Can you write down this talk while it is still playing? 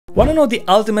Want to know the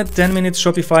ultimate 10-minute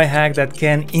Shopify hack that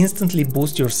can instantly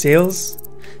boost your sales?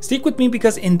 Stick with me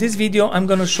because in this video I'm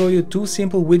gonna show you 2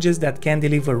 simple widgets that can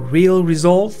deliver real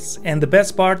results, and the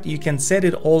best part, you can set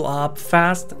it all up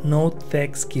fast, no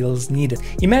tech skills needed.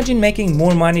 Imagine making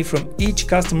more money from each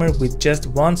customer with just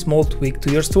one small tweak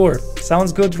to your store.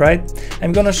 Sounds good, right?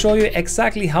 I'm gonna show you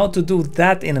exactly how to do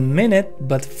that in a minute,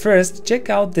 but first check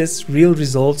out this real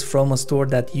results from a store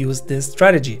that used this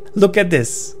strategy. Look at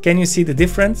this. Can you see the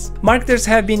difference? Marketers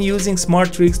have been using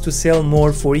smart tricks to sell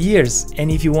more for years,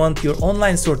 and if you want your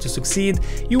online store to succeed,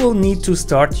 you will need to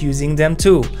start using them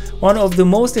too. One of the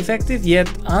most effective yet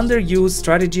underused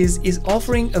strategies is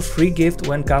offering a free gift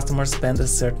when customers spend a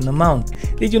certain amount.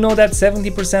 Did you know that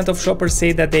 70% of shoppers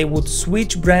say that they would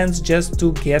switch brands just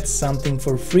to get something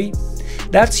for free?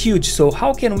 That's huge, so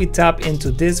how can we tap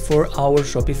into this for our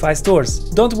Shopify stores?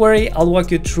 Don't worry, I'll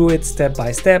walk you through it step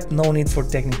by step, no need for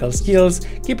technical skills.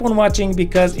 Keep on watching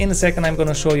because in a second I'm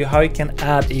gonna show you how you can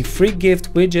add a free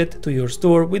gift widget to your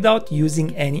store without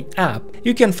using any app.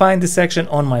 You can find the section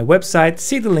on my website,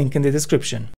 see the link in the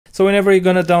description. So whenever you're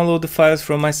gonna download the files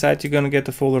from my site, you're gonna get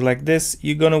a folder like this.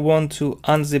 You're gonna want to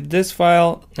unzip this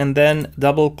file and then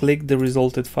double click the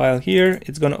resulted file here.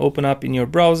 It's gonna open up in your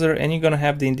browser and you're gonna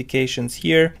have the indications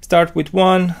here. Start with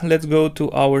one. Let's go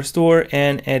to our store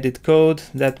and edit code.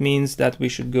 That means that we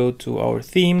should go to our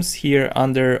themes here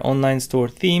under online store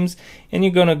themes, and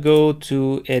you're gonna go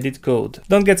to edit code.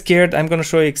 Don't get scared, I'm gonna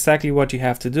show you exactly what you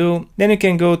have to do. Then you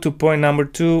can go to point number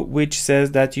 2, which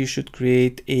says that you should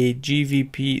create a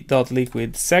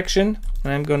gvp.liquid section.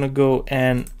 And I'm gonna go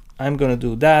and I'm gonna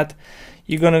do that.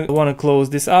 You're gonna wanna close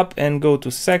this up and go to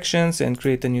sections and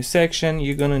create a new section.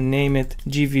 You're gonna name it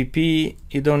GVP.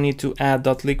 You don't need to add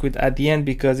 .liquid at the end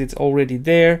because it's already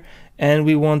there. And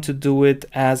we want to do it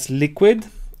as liquid.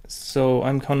 So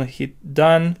I'm gonna hit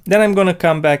done. Then I'm gonna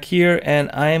come back here and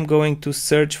I am going to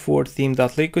search for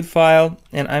theme.liquid file,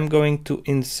 and I'm going to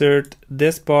insert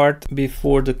this part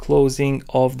before the closing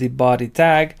of the body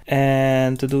tag.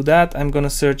 And to do that, I'm gonna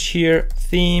search here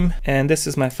theme, and this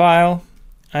is my file.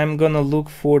 I'm gonna look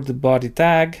for the body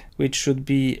tag, which should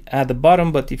be at the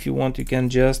bottom, but if you want, you can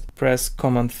just press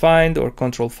Command Find or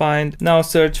Control Find. Now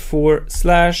search for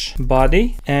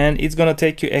 /body, and it's gonna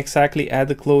take you exactly at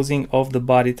the closing of the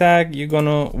body tag. You're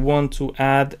gonna want to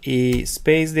add a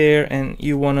space there, and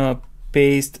you wanna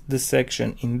paste the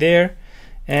section in there,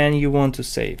 and you want to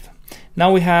save.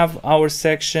 Now we have our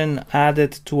section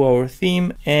added to our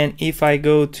theme, and if I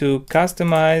go to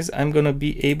customize, I'm gonna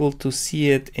be able to see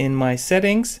it in my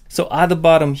settings. So at the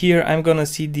bottom here, I'm gonna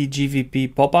see the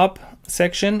GVP pop-up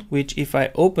section, which if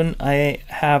I open, I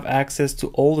have access to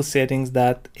all the settings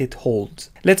that it holds.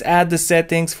 Let's add the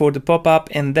settings for the pop-up,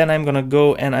 and then I'm gonna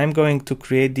go and I'm going to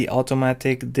create the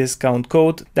automatic discount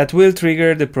code that will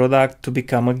trigger the product to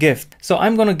become a gift. So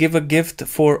I'm gonna give a gift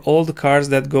for all the cards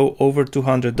that go over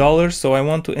 $200. So I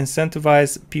want to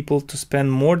incentivize people to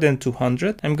spend more than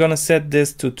 200. I'm gonna set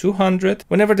this to 200.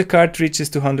 Whenever the card reaches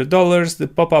 $200, the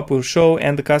pop-up will show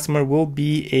and the customer will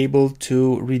be able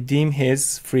to redeem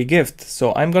his free gift.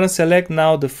 So I'm gonna select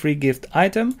now the free gift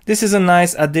item. This is a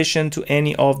nice addition to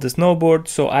any of the snowboards.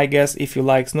 So I guess if you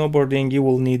like snowboarding, you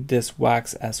will need this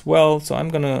wax as well. So I'm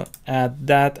gonna add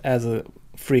that as a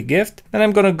free gift. Then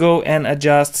I'm gonna go and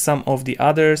adjust some of the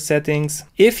other settings.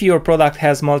 If your product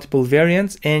has multiple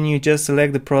variants and you just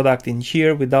select the product in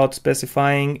here without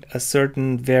specifying a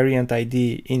certain variant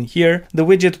ID in here, the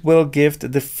widget will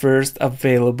gift the first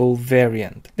available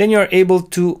variant. Then you're able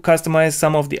to customize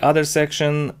some of the other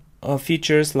section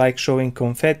features like showing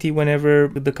confetti whenever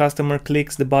the customer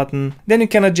clicks the button. Then you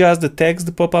can adjust the text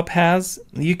the pop-up has.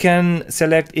 You can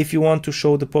select if you want to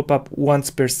show the pop-up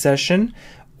once per session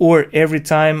or every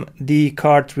time the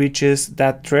cart reaches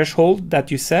that threshold that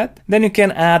you set. Then you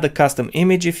can add a custom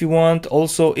image if you want.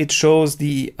 Also, it shows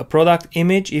the product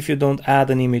image if you don't add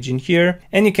an image in here,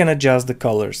 and you can adjust the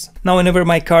colors. Now, whenever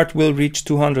my cart will reach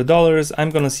 $200,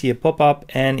 I'm gonna see a pop-up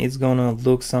and it's gonna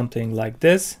look something like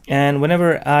this. And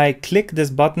whenever I click this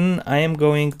button, I am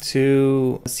going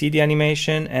to see the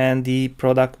animation and the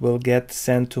product will get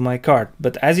sent to my cart.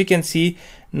 But as you can see,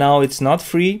 now it's not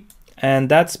free. And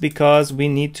that's because we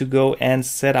need to go and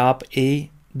set up a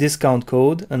discount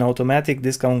code, an automatic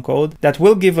discount code that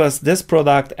will give us this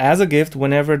product as a gift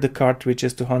whenever the cart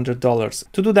reaches $200.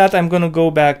 To do that, I'm going to go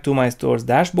back to my store's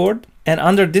dashboard, and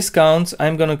under discounts,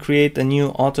 I'm going to create a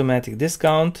new automatic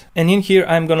discount. And in here,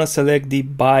 I'm going to select the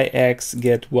buy X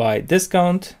get Y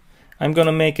discount. I'm going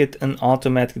to make it an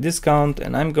automatic discount,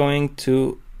 and I'm going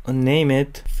to name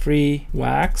it free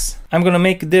wax. I'm gonna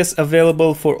make this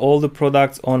available for all the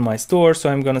products on my store, so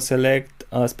I'm gonna select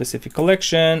a specific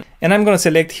collection, and I'm going to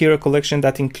select here a collection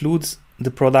that includes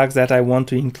the products that I want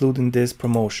to include in this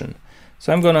promotion.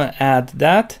 So I'm going to add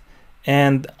that,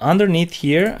 and underneath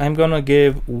here I'm going to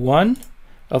give one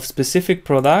of specific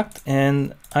product,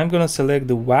 and I'm going to select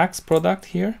the wax product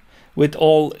here with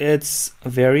all its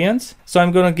variants. So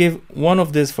I'm going to give one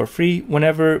of this for free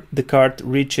whenever the cart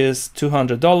reaches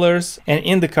 $200, and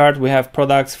in the cart we have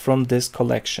products from this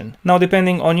collection. Now,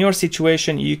 depending on your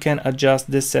situation, you can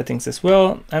adjust these settings as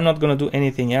well. I'm not going to do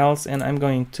anything else, and I'm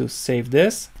going to save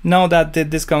this. Now that the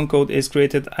discount code is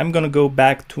created, I'm going to go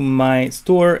back to my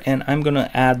store and I'm going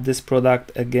to add this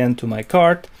product again to my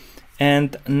cart.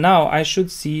 And now I should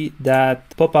see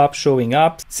that pop-up showing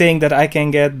up saying that I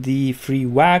can get the free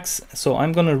wax. So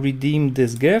I'm going to redeem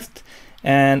this gift,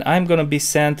 and I'm going to be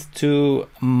sent to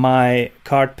my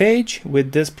cart page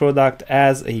with this product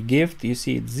as a gift. You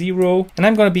see it's 0, and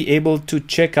I'm going to be able to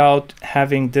check out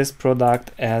having this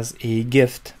product as a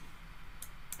gift.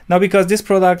 Now, because this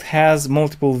product has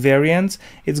multiple variants,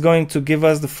 it's going to give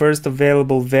us the first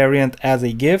available variant as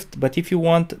a gift. But if you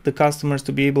want the customers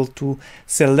to be able to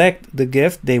select the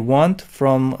gift they want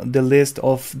from the list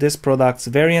of this product's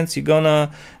variants, you're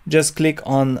gonna just click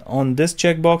on this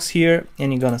checkbox here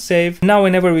and you're gonna save. Now,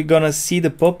 whenever we're gonna see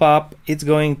the pop-up, it's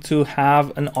going to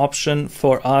have an option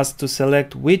for us to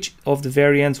select which of the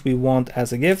variants we want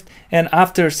as a gift. And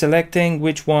after selecting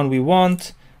which one we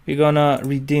want, we're gonna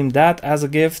redeem that as a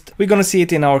gift. We're gonna see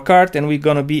it in our cart and we're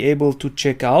gonna be able to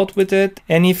check out with it.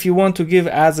 And if you want to give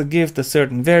as a gift a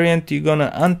certain variant, you're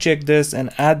gonna uncheck this and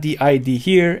add the ID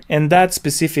here, and that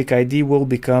specific ID will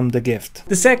become the gift.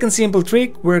 The second simple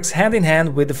trick works hand in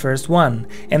hand with the first one,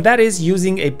 and that is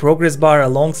using a progress bar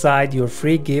alongside your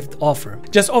free gift offer.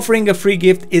 Just offering a free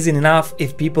gift isn't enough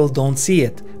if people don't see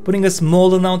it. Putting a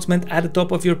small announcement at the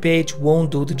top of your page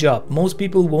won't do the job. Most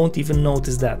people won't even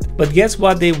notice that. But guess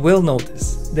what they will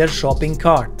notice? Their shopping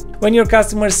cart. When your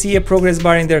customers see a progress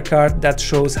bar in their cart that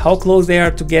shows how close they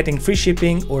are to getting free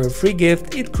shipping or a free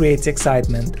gift, it creates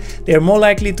excitement. They are more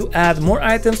likely to add more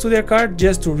items to their cart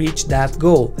just to reach that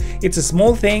goal. It's a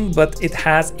small thing, but it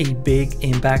has a big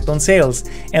impact on sales.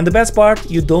 And the best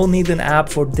part, you don't need an app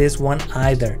for this one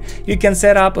either. You can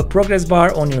set up a progress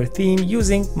bar on your theme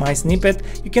using my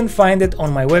snippet. You can find it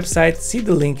on my website, see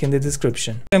the link in the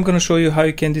description. I'm going to show you how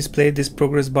you can display this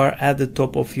progress bar at the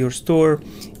top of your store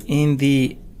in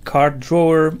the cart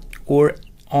drawer or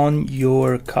on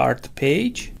your cart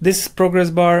page. This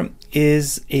progress bar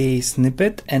is a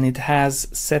snippet and it has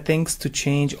settings to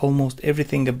change almost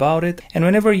everything about it, and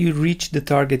whenever you reach the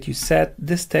target you set,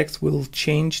 this text will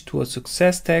change to a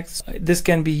success text. This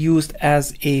can be used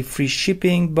as a free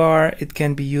shipping bar, it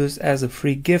can be used as a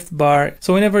free gift bar.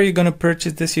 So whenever you're gonna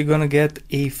purchase this, you're gonna get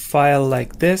a file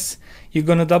like this. You're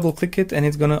gonna double click it and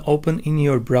it's gonna open in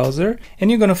your browser,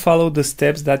 and you're gonna follow the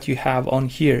steps that you have on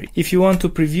here. If you want to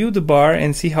preview the bar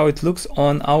and see how it looks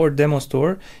on our demo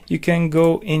store, you can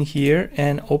go in here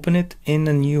and open it in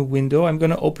a new window. I'm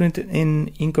gonna open it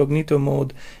in incognito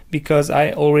mode because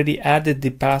I already added the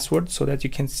password so that you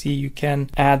can see you can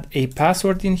add a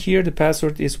password in here. The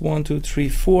password is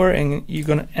 1234 and you're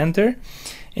gonna enter.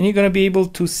 And you're going to be able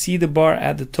to see the bar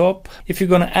at the top. If you're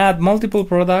going to add multiple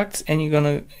products and you're going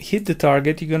to hit the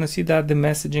target, you're going to see that the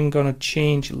messaging going to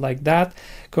change like that.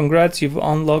 Congrats, you've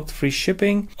unlocked free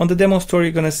shipping. On the demo store,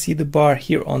 you're going to see the bar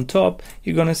here on top.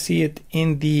 You're going to see it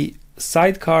in the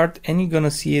side cart and you're going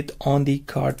to see it on the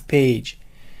cart page.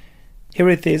 Here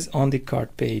it is on the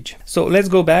cart page. So let's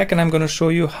go back and I'm going to show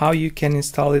you how you can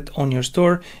install it on your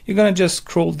store. You're going to just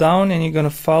scroll down and you're going to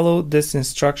follow these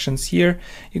instructions here.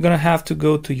 You're going to have to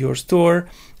go to your store.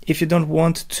 If you don't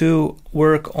want to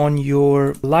work on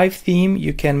your live theme,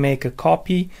 you can make a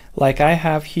copy like I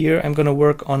have here. I'm going to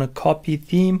work on a copy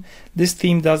theme. This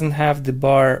theme doesn't have the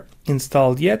bar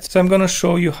installed yet, so I'm going to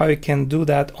show you how you can do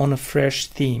that on a fresh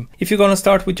theme. If you're going to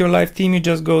start with your live theme, you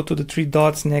just go to the 3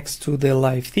 dots next to the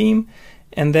live theme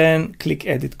and then click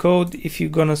edit code. If you're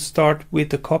going to start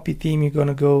with a copy theme, you're going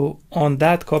to go on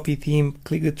that copy theme,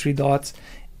 click the 3 dots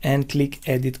and click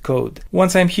edit code.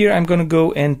 Once I'm here, I'm going to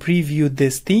go and preview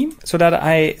this theme so that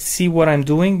I see what I'm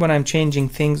doing when I'm changing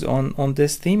things on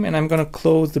this theme. And I'm going to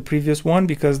close the previous one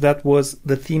because that was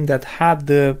the theme that had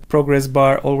the progress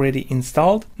bar already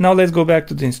installed. Now let's go back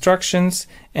to the instructions,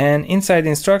 and inside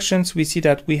the instructions we see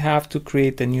that we have to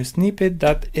create a new snippet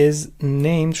that is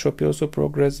named Shopify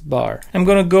progress bar. I'm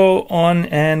going to go on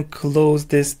and close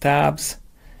these tabs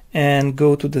and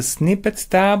go to the snippets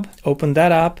tab, open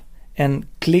that up and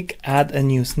click add a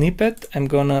new snippet. I'm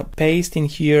gonna paste in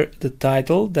here the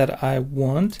title that I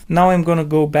want. Now I'm gonna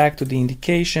go back to the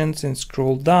indications and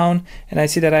scroll down, and I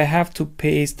see that I have to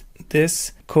paste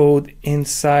this code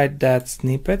inside that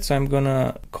snippet. So I'm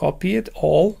gonna copy it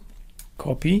all,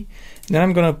 copy. Then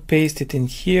I'm gonna paste it in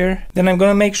here. Then I'm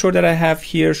gonna make sure that I have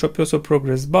here Shopify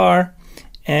progress bar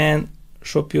and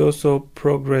Shopify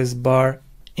progress bar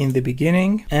in the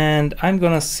beginning. And I'm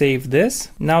gonna save this.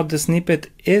 Now the snippet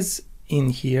is in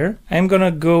here. I'm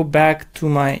gonna go back to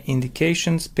my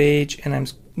indications page and I'm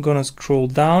gonna scroll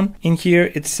down. In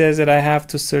here it says that I have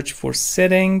to search for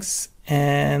settings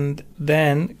and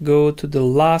then go to the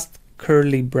last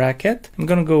curly bracket. I'm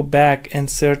gonna go back and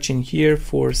search in here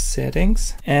for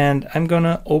settings, and I'm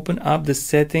gonna open up the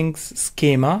settings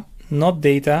schema, not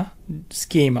data,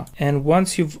 schema. And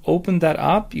once you've opened that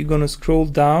up, you're gonna scroll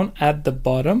down at the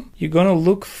bottom. You're gonna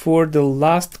look for the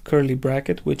last curly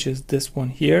bracket, which is this one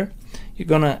here. You're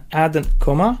gonna add a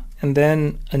comma and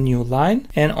then a new line.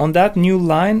 And on that new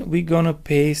line, we're gonna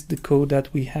paste the code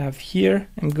that we have here.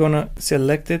 I'm gonna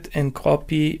select it and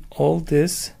copy all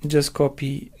this. Just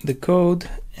copy the code,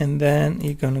 and then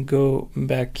you're gonna go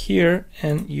back here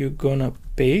and you're gonna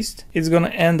paste. It's gonna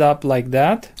end up like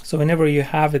that. So whenever you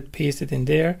have it pasted in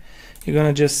there, you're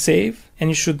gonna just save, and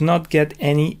you should not get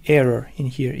any error in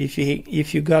here.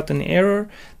 If you got an error,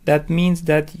 that means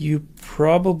that you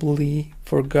probably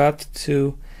forgot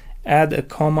to add a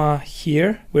comma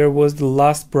here where was the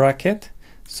last bracket.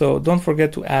 So don't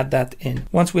forget to add that in.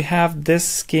 Once we have this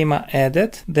schema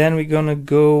added, then we're gonna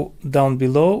go down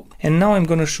below, and now I'm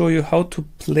gonna show you how to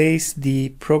place the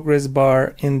progress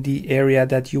bar in the area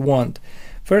that you want.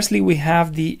 Firstly, we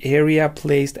have the area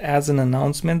placed as an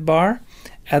announcement bar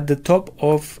at the top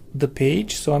of the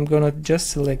page. So I'm gonna just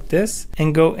select this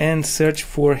and go and search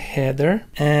for header,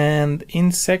 and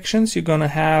in sections you're gonna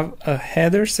have a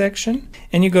header section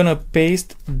and you're gonna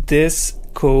paste this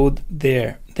code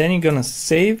there. Then you're gonna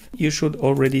save. You should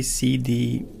already see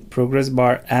the progress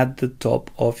bar at the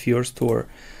top of your store.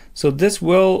 So this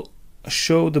will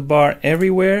show the bar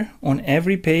everywhere on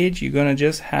every page. You're gonna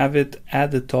just have it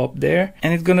at the top there,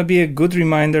 and it's gonna be a good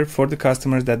reminder for the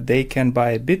customers that they can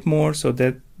buy a bit more so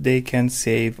that they can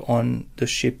save on the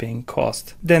shipping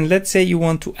cost. Then let's say you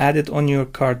want to add it on your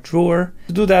cart drawer.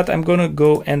 To do that, I'm gonna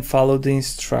go and follow the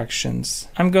instructions.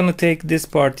 I'm gonna take this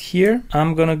part here.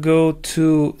 I'm gonna go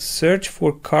to search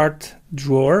for cart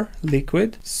drawer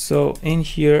liquid. So in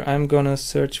here I'm gonna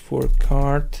search for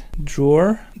cart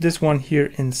drawer, this one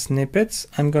here in snippets.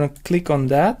 I'm gonna click on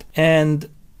that, and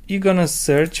you're gonna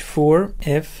search for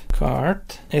if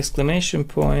cart exclamation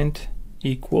point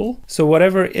equal. So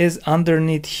whatever is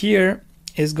underneath here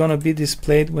is gonna be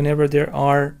displayed whenever there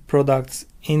are products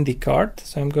in the cart.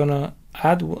 So I'm gonna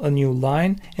add a new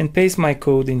line and paste my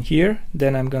code in here.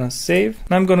 Then I'm gonna save,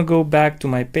 and I'm gonna go back to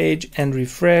my page and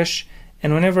refresh.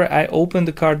 And whenever I open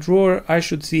the cart drawer, I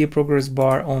should see a progress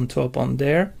bar on top on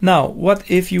there. Now, what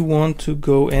if you want to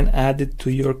go and add it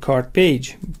to your cart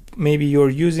page? Maybe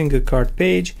you're using a cart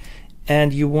page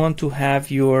and you want to have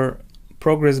your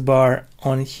progress bar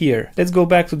on here. Let's go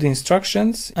back to the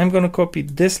instructions. I'm going to copy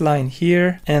this line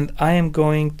here, and I am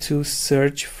going to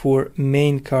search for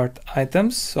main cart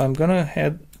items. So I'm going to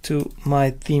head to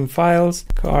my theme files,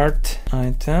 cart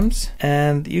items,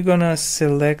 and you're gonna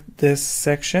select this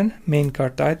section, main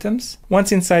cart items.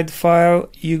 Once inside the file,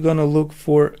 you're gonna look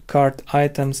for cart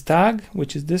items tag,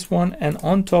 which is this one, and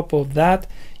on top of that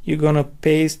you're gonna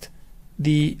paste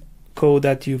the code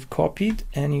that you've copied,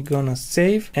 and you're gonna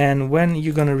save. And when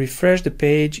you're gonna refresh the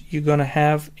page, you're gonna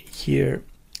have here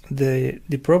the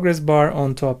progress bar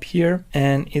on top here,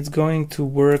 and it's going to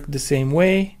work the same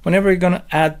way. Whenever you're gonna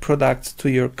add products to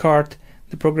your cart,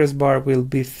 the progress bar will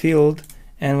be filled,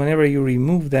 and whenever you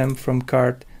remove them from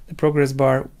cart, the progress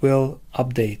bar will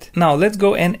update. Now let's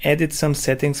go and edit some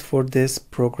settings for this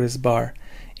progress bar.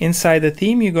 Inside the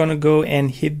theme, you're gonna go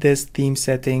and hit this theme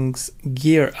settings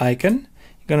gear icon.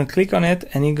 You're gonna click on it,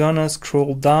 and you're gonna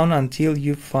scroll down until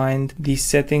you find the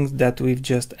settings that we've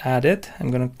just added. I'm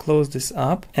gonna close this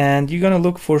up, and you're gonna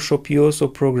look for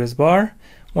Shopify progress bar.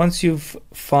 Once you've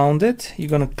found it, you're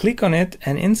gonna click on it,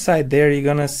 and inside there you're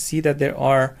gonna see that there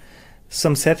are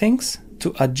some settings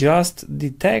to adjust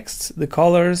the text, the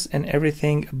colors, and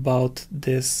everything about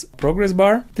this progress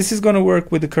bar. This is going to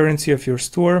work with the currency of your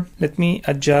store. Let me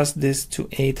adjust this to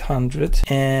 800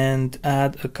 and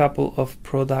add a couple of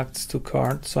products to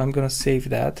cart. So I'm going to save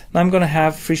that. Now I'm going to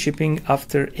have free shipping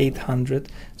after 800.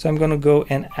 So I'm going to go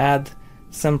and add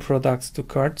some products to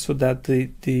cart so that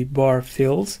the bar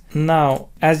fills. Now,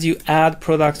 as you add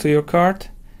products to your cart,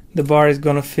 the bar is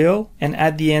going to fill, and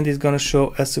at the end is going to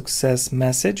show a success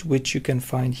message, which you can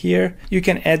find here. You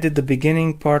can edit the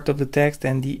beginning part of the text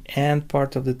and the end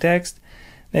part of the text.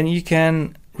 Then you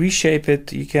can reshape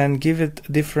it, you can give it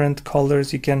different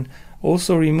colors, you can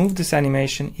Also remove this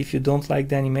animation if you don't like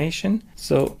the animation.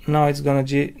 So now it's gonna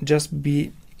just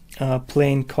be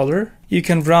plain color. You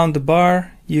can round the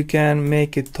bar, you can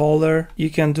make it taller, you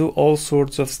can do all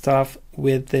sorts of stuff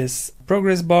with this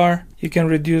progress bar. You can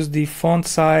reduce the font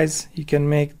size, you can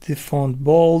make the font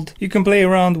bold. You can play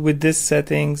around with these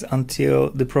settings until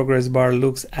the progress bar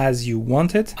looks as you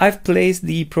want it. I've placed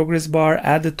the progress bar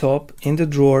at the top in the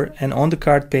drawer and on the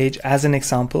cart page as an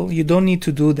example. You don't need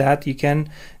to do that. You can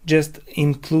just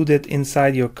include it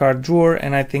inside your cart drawer,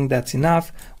 and I think that's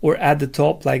enough, or at the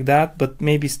top like that, but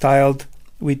maybe styled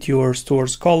with your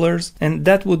store's colors, and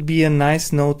that would be a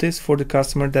nice notice for the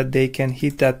customer that they can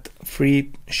hit that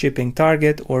free shipping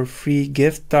target or free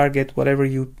gift target, whatever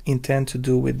you intend to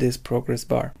do with this progress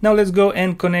bar. Now let's go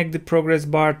and connect the progress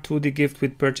bar to the gift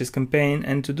with purchase campaign,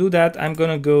 and to do that I'm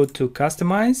gonna go to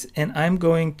customize, and I'm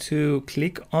going to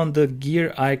click on the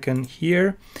gear icon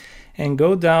here and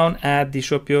go down at the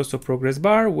Shopify progress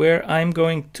bar, where I'm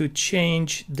going to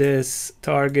change this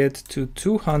target to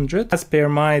 200 as per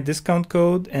my discount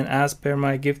code and as per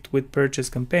my gift with purchase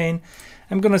campaign.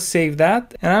 I'm gonna save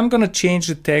that, and I'm gonna change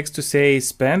the text to say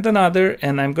spend another,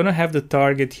 and I'm gonna have the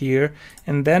target here,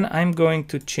 and then I'm going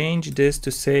to change this to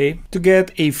say to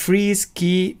get a free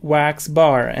ski wax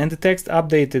bar, and the text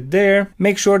updated there.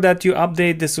 Make sure that you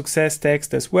update the success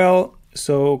text as well.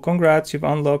 So congrats, you've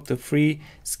unlocked a free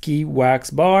ski wax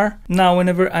bar. Now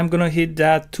whenever I'm gonna hit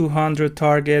that 200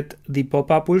 target, the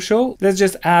pop-up will show. Let's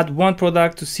just add one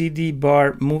product to see the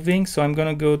bar moving. So I'm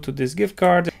gonna go to this gift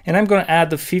card, and I'm gonna add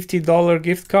the $50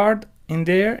 gift card in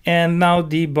there, and now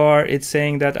the bar, it's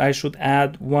saying that I should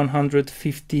add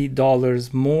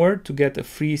 $150 more to get a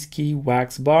free ski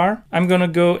wax bar. I'm gonna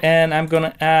go and I'm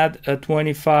gonna add a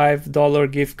 $25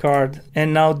 gift card,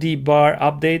 and now the bar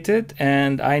updated,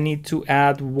 and I need to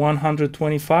add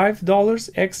 $125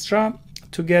 extra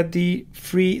to get the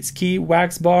free ski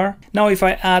wax bar. Now if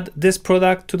I add this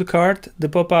product to the cart, the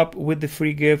pop-up with the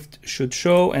free gift should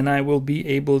show, and I will be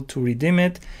able to redeem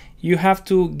it. You have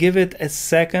to give it a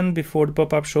second before the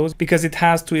pop-up shows, because it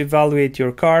has to evaluate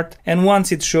your cart, and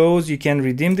once it shows you can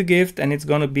redeem the gift, and it's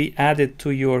going to be added to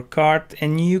your cart,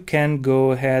 and you can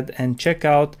go ahead and check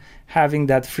out having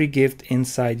that free gift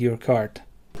inside your cart.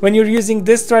 When you're using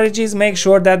these strategies, make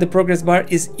sure that the progress bar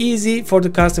is easy for the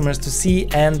customers to see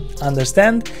and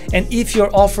understand. And if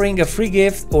you're offering a free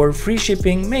gift or free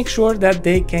shipping, make sure that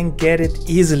they can get it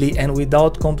easily and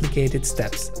without complicated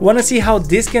steps. Want to see how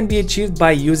this can be achieved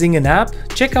by using an app?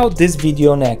 Check out this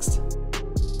video next.